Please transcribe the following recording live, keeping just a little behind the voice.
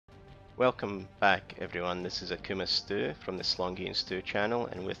Welcome back everyone, this is Akuma Stew from the Slongi and Stew channel,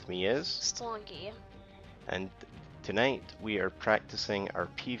 and with me is Slongi. And tonight we are practicing our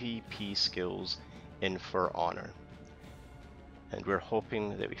PvP skills in For Honor. And we're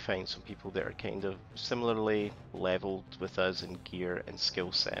hoping that we find some people that are kind of similarly leveled with us in gear and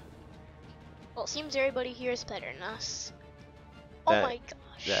skill set. Well, it seems everybody here is better than us. That, oh my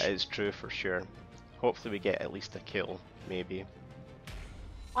gosh. That is true for sure. Hopefully we get at least a kill, maybe.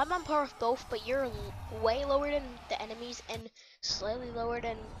 I'm on par with both, but you're way lower than the enemies and slightly lower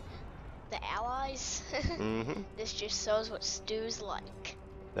than the allies. This just shows what Stew's like.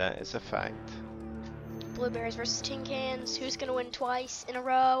 That is a fact. Blueberries versus tin cans. Who's gonna win twice in a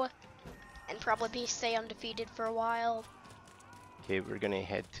row? And probably stay undefeated for a while. Okay, we're gonna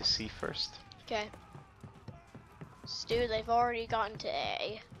head to C first. Okay. Stew, they've already gotten to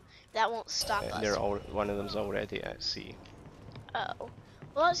A. That won't stop us. One of them's already at C. Oh.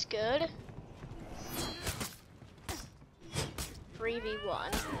 Well, that's good.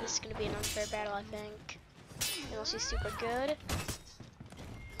 3v1. This is going to be an unfair battle, I think. Unless he's super good.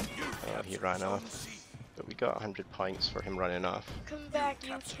 Yeah, he ran off. But we got 100 points for him running off. Come back,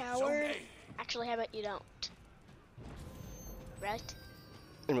 you coward. Actually, how about you don't? Right?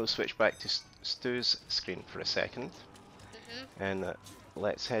 And we'll switch back to Stew's screen for a second. And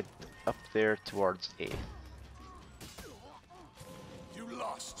let's head up there towards A.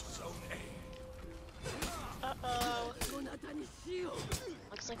 Lost Zone A. Uh-oh.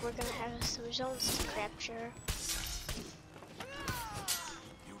 Looks like we're gonna have some zones to capture.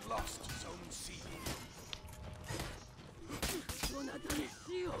 You lost Zone C.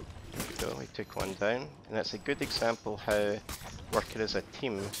 So we took one down, and that's a good example how working as a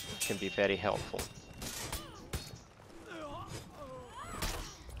team can be very helpful.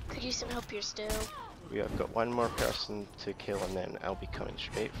 Could use some help here, Stew. We have got one more person to kill, and then I'll be coming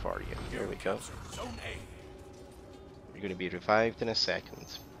straight for you. Here we go. You're going to be revived in a second.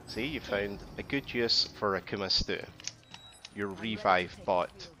 See, you found a good use for Akuma Stew. Your revive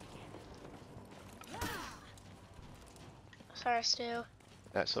bot. Sorry, Stew.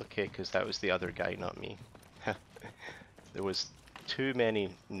 That's okay, because that was the other guy, not me. There was too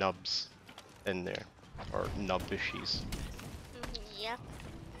many nubs in there, or nubbushies. Yep.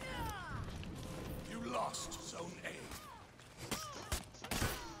 Lost Zone A.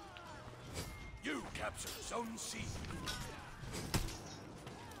 You captured Zone C.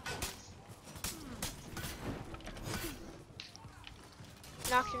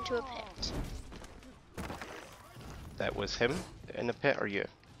 Knocked into a pit. That was him in the pit, or you?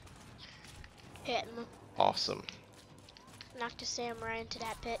 Hit him. Awesome. Knocked a samurai into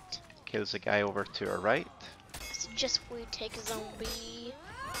that pit. Okay, there's a guy over to our right. I suggest we take Zone B.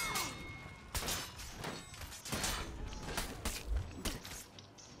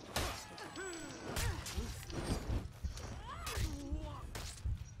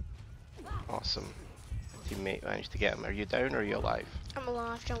 Awesome. Teammate managed to get him. Are you down or are you alive? I'm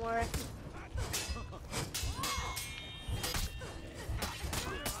alive, don't worry.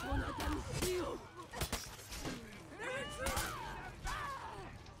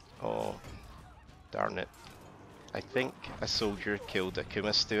 Oh, darn it. I think a soldier killed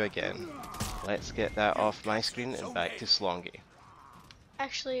Akuma Stew again. Let's get that off my screen and back to Slongi.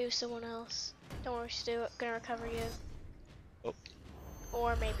 Actually, it was someone else. Don't worry, Stu, gonna recover you. Oh.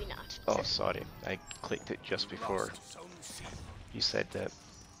 Or maybe not. Oh, sorry. I clicked it just before you said that.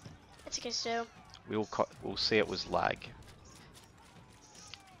 It's okay, Stu. We'll say it was lag.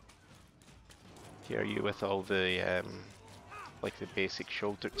 Here, are you with all the like the basic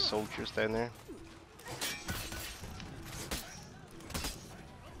soldiers down there?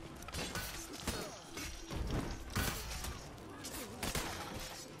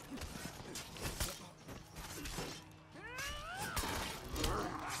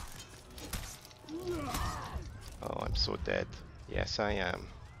 Oh, I'm so dead. Yes, I am.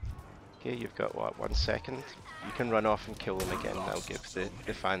 Okay, you've got what, 1 second? You can run off and kill them again. That'll give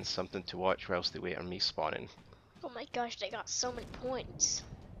the fans something to watch whilst they wait on me spawning. Oh my gosh, they got so many points.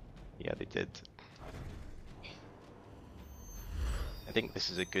 Yeah, they did. I think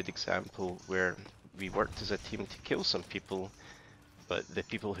this is a good example where we worked as a team to kill some people, but the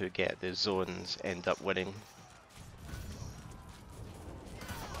people who get the zones end up winning.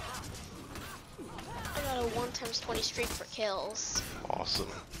 I got a 1x20 streak for kills. Awesome.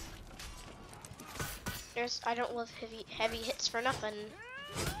 I don't love heavy hits for nothing.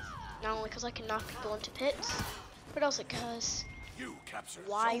 Not only because I can knock people into pits, but also because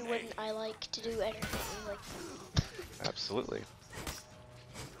why wouldn't I like to do everything? Like, Absolutely.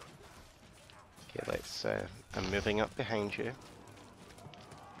 Okay, let's. I'm moving up behind you.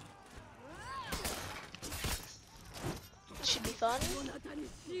 fun.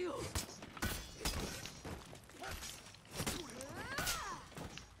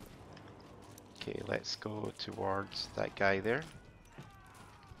 Okay, let's go towards that guy there.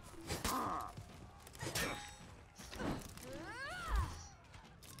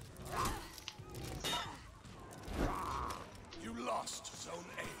 You lost Zone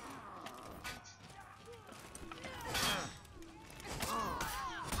A.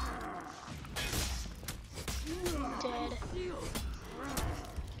 Dead.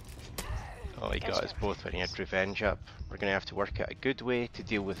 Oh my god, it's both when he had revenge up. We're gonna have to work out a good way to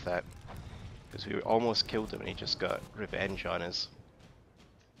deal with that. Because we almost killed him and he just got revenge on us.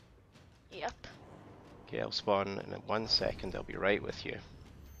 Yep. Okay, I'll spawn in 1 second, I'll be right with you.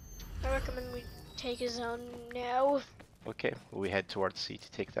 I recommend we take a zone now. Okay, will we head towards C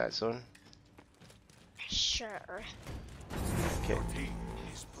to take that zone? Sure. Okay, Your team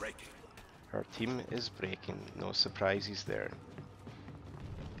is breaking. our team is breaking, no surprises there.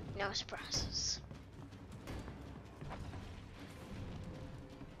 No surprises.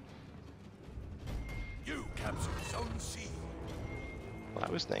 You captured Zone C. Well,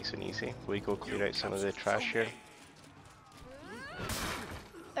 that was nice and easy. Will we go clear out some of the trash here?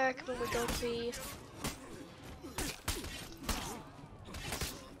 I recommend we go B.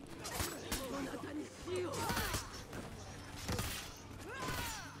 You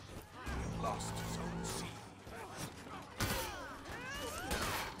lost Zone C.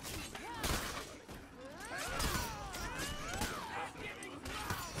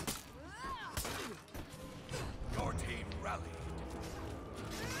 Your team rallied.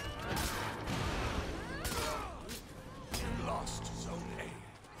 You lost Zone A.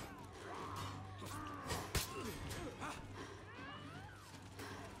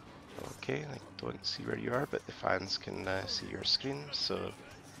 Okay, I don't see where you are, but the fans can see your screen, so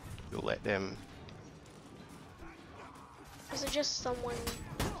we'll let them. Is it just someone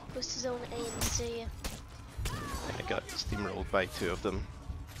goes to zone A and C? I got steamrolled by 2 of them.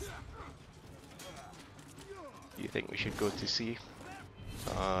 Do you think we should go to C?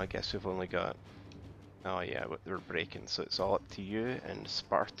 I guess we've only got. Oh yeah, we're breaking, so it's all up to you and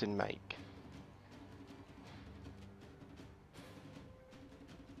Spartan Mike.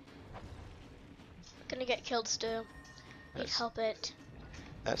 Gonna get killed still. Need help it.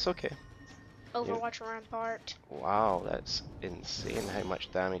 That's okay. Overwatch Rampart. Wow, that's insane how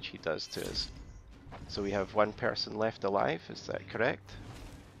much damage he does to us. So we have 1 person left alive, is that correct?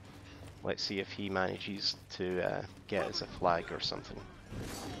 Let's see if he manages to get us a flag or something.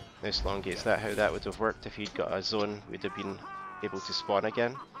 Now Slongi, is that how that would have worked if he'd got a zone? We'd have been able to spawn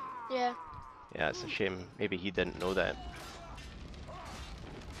again? Yeah. Yeah, it's a shame. Maybe he didn't know that.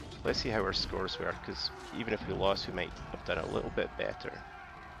 Let's see how our scores were, because even if we lost, we might have done a little bit better.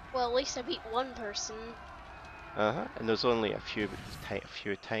 Well, at least I beat 1 person. And there's only a few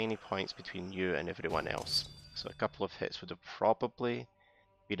tiny points between you and everyone else. So a couple of hits would have probably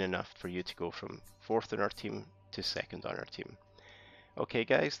been enough for you to go from 4th on our team to 2nd on our team. Okay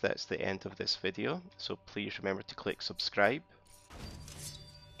guys, that's the end of this video, so please remember to click subscribe.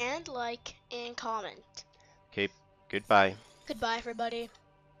 And like and comment. Okay, goodbye. Goodbye, everybody.